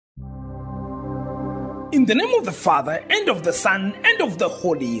In the name of the Father, and of the Son, and of the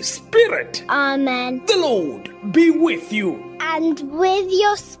Holy Spirit. Amen. The Lord be with you. And with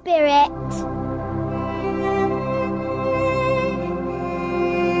your spirit.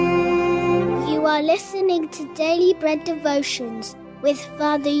 You are listening to Daily Bread Devotions with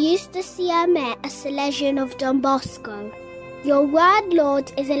Father Eustace Siame Sdb of Don Bosco. Your word,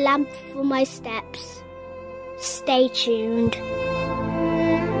 Lord, is a lamp for my steps. Stay tuned.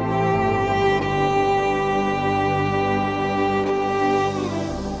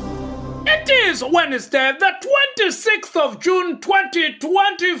 It is Wednesday, the 26th of June,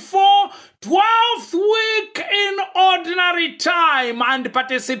 2024, 12th week in Ordinary Time, and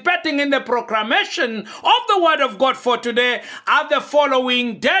participating in the proclamation of the Word of God for today are the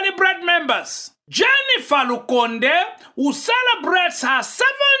following Daily Bread members. Jennifer Lukonde, who celebrates her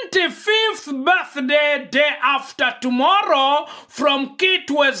 75th birthday day after tomorrow from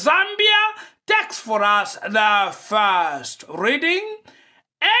Kitwe, Zambia, takes for us the first reading.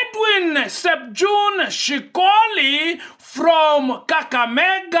 Edwin Sepjun Shikoli from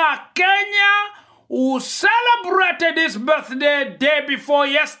Kakamega, Kenya, who celebrated his birthday day before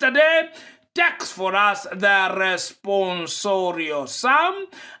yesterday, takes for us the responsorial psalm.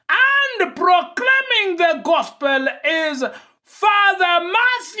 And proclaiming the gospel is Father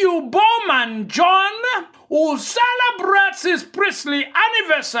Matthew Bowman John, who celebrates his priestly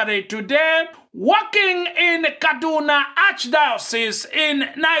anniversary today, working in Kaduna Archdiocese in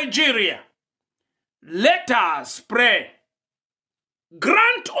Nigeria. Let us pray.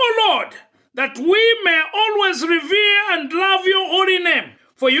 Grant, O Lord, that we may always revere and love your holy name,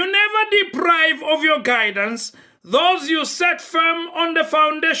 for you never deprive of your guidance those you set firm on the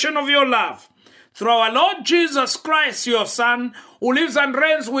foundation of your love. Through our Lord Jesus Christ, your Son, who lives and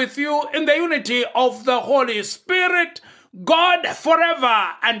reigns with you in the unity of the Holy Spirit, God forever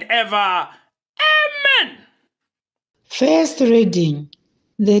and ever. Amen. First reading.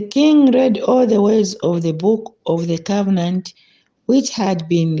 The king read all the words of the book of the covenant which had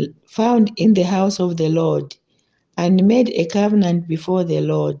been found in the house of the Lord, and made a covenant before the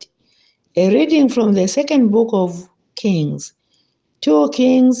Lord. A reading from the second book of Kings. 2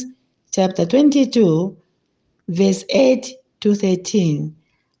 Kings chapter 22, verse 8 to 13,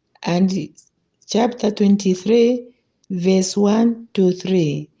 and chapter 23, verse 1 to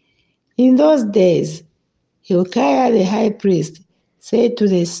 3. In those days, Hilkiah the high priest said to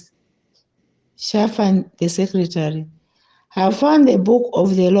the Shaphan the secretary, I have found the book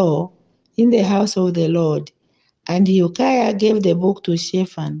of the law in the house of the Lord. And Hilkiah gave the book to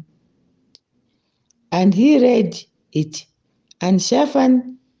Shaphan, and he read it. And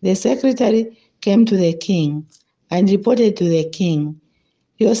Shaphan the secretary came to the king and reported to the king,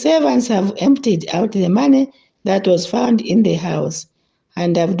 Your servants have emptied out the money that was found in the house,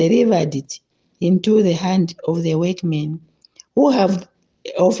 and have delivered it into the hand of the workmen who have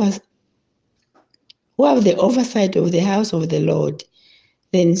the oversight of the house of the Lord.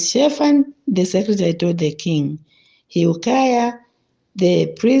 Then Shaphan the secretary told the king, Hilkiah the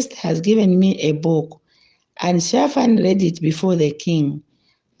priest has given me a book. And Shaphan read it before the king.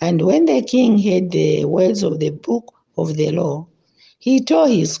 And when the king heard the words of the book of the law, he tore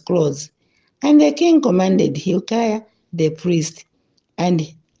his clothes. And the king commanded Hilkiah the priest, and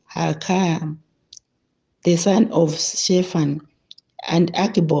Hilkiah the son of Shaphan, and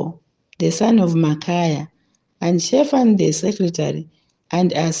Achbor the son of Micaiah, and Shaphan the secretary,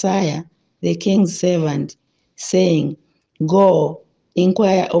 and Asaiah the king's servant, saying, Go,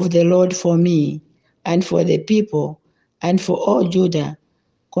 inquire of the Lord for me, and for the people, and for all Judah,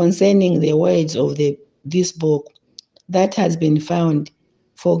 concerning the words of this book that has been found.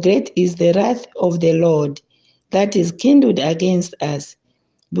 For great is the wrath of the Lord that is kindled against us,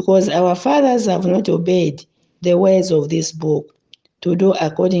 because our fathers have not obeyed the words of this book, to do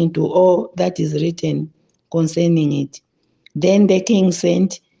according to all that is written concerning it. Then the king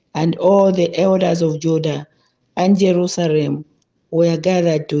sent, and all the elders of Judah and Jerusalem were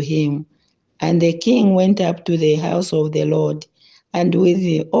gathered to him. And the king went up to the house of the Lord, and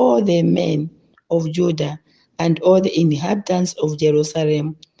with all the men of Judah and all the inhabitants of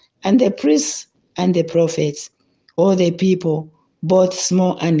Jerusalem, and the priests and the prophets, all the people, both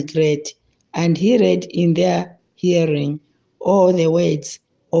small and great. And he read in their hearing all the words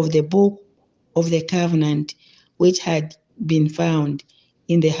of the book of the covenant which had been found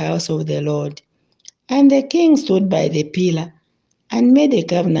in the house of the Lord. And the king stood by the pillar and made a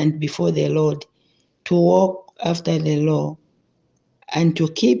covenant before the Lord to walk after the law, and to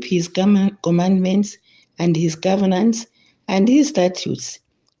keep his commandments and his covenants and his statutes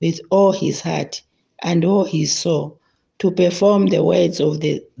with all his heart and all his soul, to perform the words of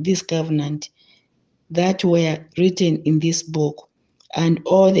this covenant. that were written in this book, and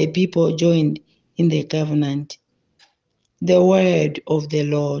all the people joined in the covenant. The word of the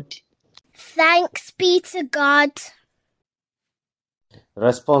Lord. Thanks be to God.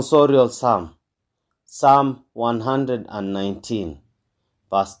 Responsorial Psalm, Psalm 119,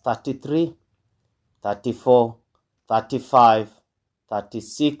 verse 33, 34, 35,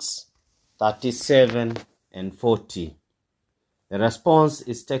 36, 37, and 40. The response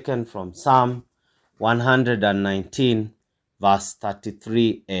is taken from Psalm 119, verse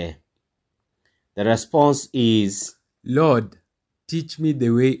 33a. The response is, Lord, teach me the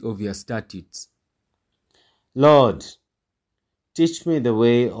way of your statutes. Lord, teach me the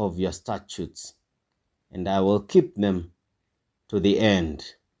way of your statutes, and I will keep them to the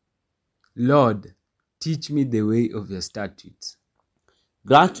end. Lord, teach me the way of your statutes.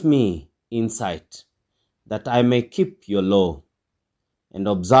 Grant me insight, that I may keep your law and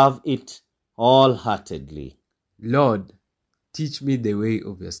observe it wholeheartedly. Lord, teach me the way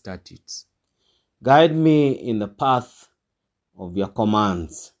of your statutes. Guide me in the path of your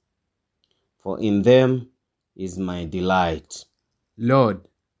commands, for in them is my delight. Lord,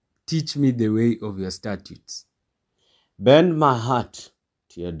 teach me the way of your statutes. Bend my heart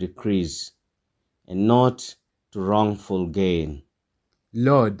to your decrees, and not to wrongful gain.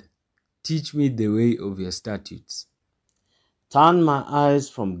 Lord, teach me the way of your statutes. Turn my eyes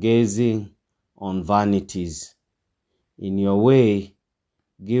from gazing on vanities. In your way,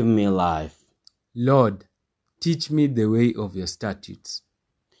 give me life. Lord, teach me the way of your statutes.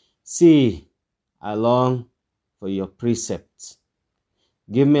 See, I long for your precepts.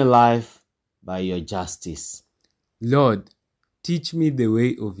 Give me life by your justice. Lord, teach me the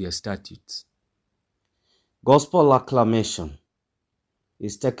way of your statutes. Gospel acclamation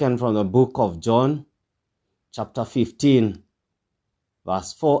is taken from the book of John, chapter 15,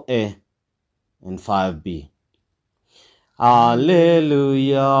 verse 4a and 5b.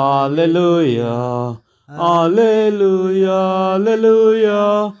 Alleluia, alleluia, alleluia,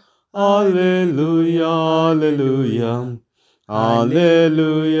 alleluia, alleluia, alleluia,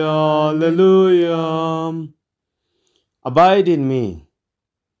 alleluia, alleluia. Abide in me,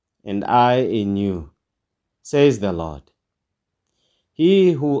 and I in you, says the Lord.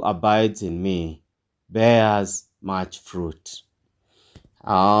 He who abides in me bears much fruit.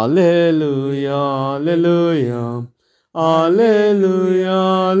 Alleluia, alleluia, alleluia,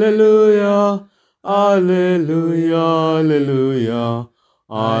 alleluia, alleluia, alleluia,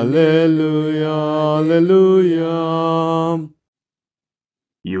 alleluia, alleluia.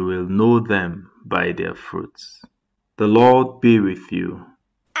 You will know them by their fruits. The Lord be with you.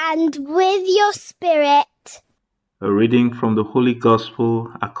 And with your spirit. A reading from the Holy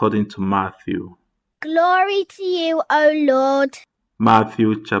Gospel according to Matthew. Glory to you, O Lord.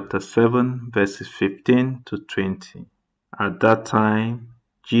 Matthew chapter 7, verses 15 to 20. At that time,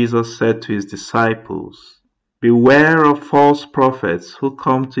 Jesus said to his disciples, Beware of false prophets who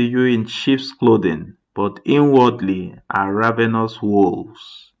come to you in sheep's clothing, but inwardly are ravenous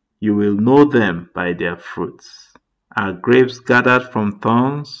wolves. You will know them by their fruits. Are grapes gathered from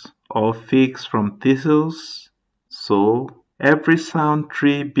thorns, or figs from thistles? So, every sound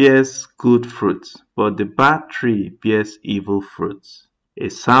tree bears good fruits, but the bad tree bears evil fruits. A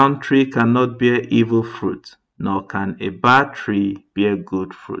sound tree cannot bear evil fruit, nor can a bad tree bear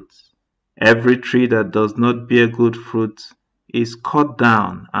good fruits. Every tree that does not bear good fruit is cut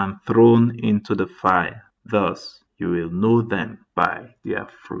down and thrown into the fire. Thus you will know them by their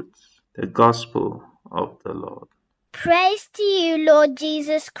fruits. The Gospel of the Lord. Praise to you, Lord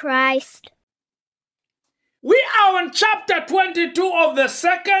Jesus Christ. We are on chapter 22 of the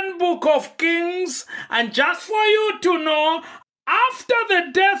second book of Kings, and just for you to know, after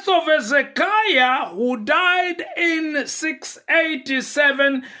the death of Hezekiah, who died in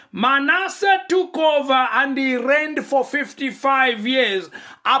 687, Manasseh took over and he reigned for 55 years,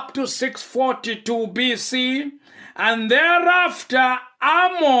 up to 642 BC. And thereafter,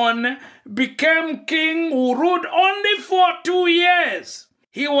 Ammon became king, who ruled only for 2 years.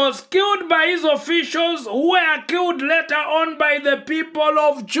 He was killed by his officials, who were killed later on by the people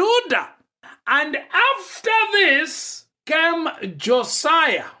of Judah. And after this came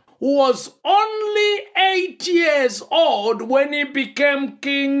Josiah, who was only 8 years old when he became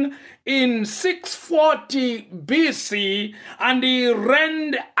king in 640 BC, and he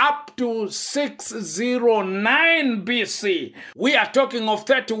reigned up to 609 BC. We are talking of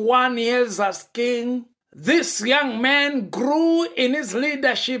 31 years as king. This young man grew in his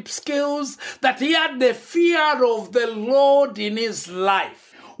leadership skills, that he had the fear of the Lord in his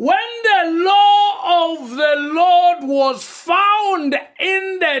life. when the law of the Lord was found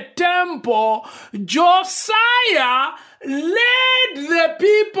in the temple, Josiah led the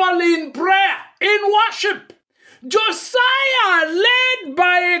people in prayer, in worship. Josiah led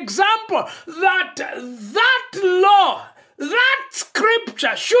by example that law, that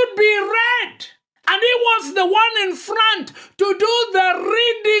scripture should be read. And he was the one in front to do the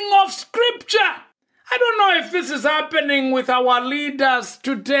reading of scripture. I don't know if this is happening with our leaders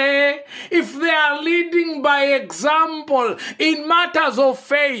today, if they are leading by example in matters of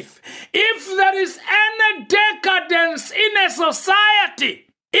faith. If there is any decadence in a society,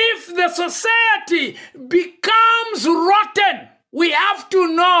 if the society becomes rotten, we have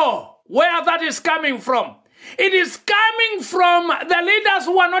to know where that is coming from. It is coming from the leaders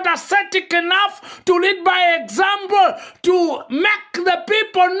who are not ascetic enough to lead by example, to make the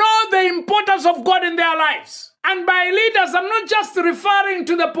people know the importance of God in their lives. And by leaders, I'm not just referring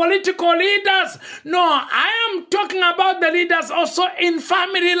to the political leaders. No, I am talking about the leaders also in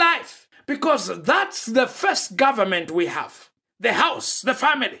family life. Because that's the first government we have. The house, the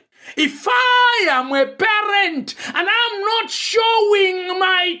family. If I am a parent and I'm not showing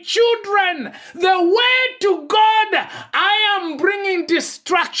my children the way to God, I am bringing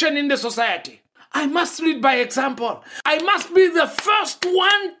distraction in the society. I must lead by example. I must be the first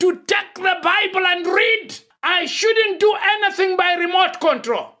one to take the Bible and read. I shouldn't do anything by remote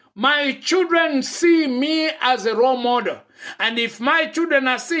control. My children see me as a role model. And if my children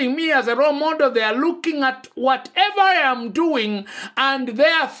are seeing me as a role model, they are looking at whatever I am doing and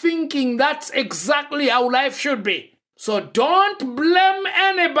they are thinking that's exactly how life should be. So don't blame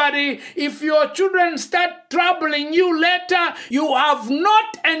anybody if your children start troubling you later. You have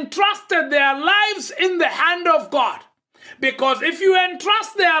not entrusted their lives in the hand of God. Because if you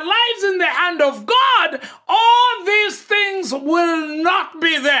entrust their lives in the hand of God, all these things will not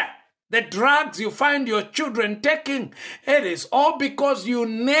be there. The drugs you find your children taking, it is all because you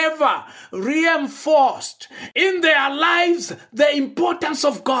never reinforced in their lives the importance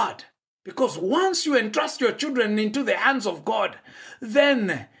of God. Because once you entrust your children into the hands of God,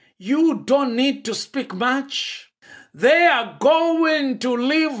 then you don't need to speak much. They are going to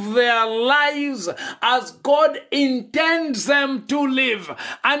live their lives as God intends them to live.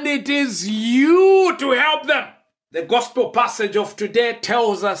 And it is you to help them. The gospel passage of today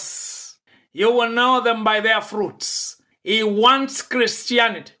tells us, you will know them by their fruits. He wants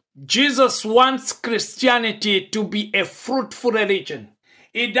Christianity. Jesus wants Christianity to be a fruitful religion.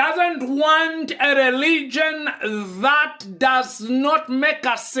 He doesn't want a religion that does not make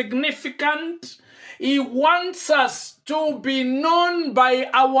us significant. He wants us to be known by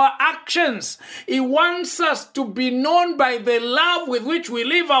our actions. He wants us to be known by the love with which we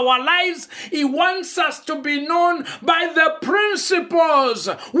live our lives. He wants us to be known by the principles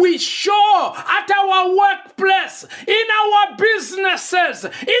we show at our workplace, in our businesses,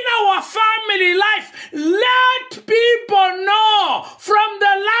 in our family life. Let people know from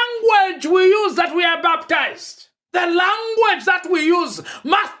the language we use that we are baptized. The language that we use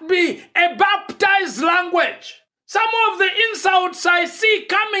must be a baptized language. Some of the insults I see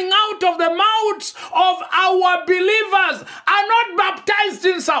coming out of the mouths of our believers are not baptized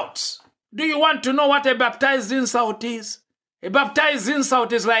insults. Do you want to know what a baptized insult is? A baptized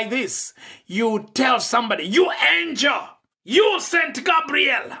insult is like this. You tell somebody, you angel, you Saint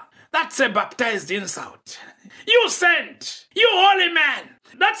Gabriel. That's a baptized insult. You saint, you holy man.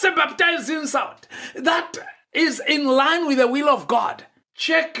 That's a baptized insult. That is in line with the will of God.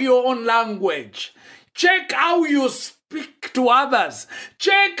 Check your own language. Check how you speak to others.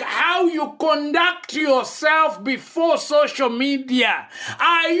 Check how you conduct yourself before social media.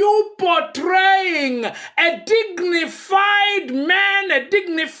 Are you portraying a dignified man, a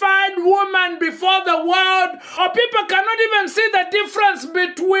dignified woman before the world? Or people cannot even see the difference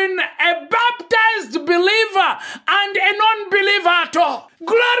between a baptized believer and a non-believer at all.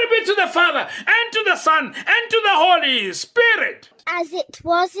 Glory be to the Father, and to the Son, and to the Holy Spirit. As it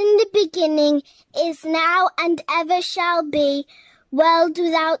was in the beginning, is now, and ever shall be, world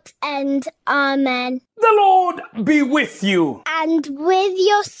without end. Amen. The Lord be with you. And with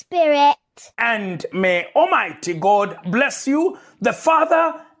your spirit. And may Almighty God bless you, the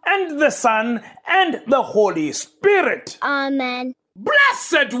Father, and the Son, and the Holy Spirit. Amen.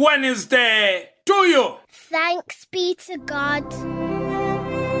 Blessed Wednesday to you. Thanks be to God.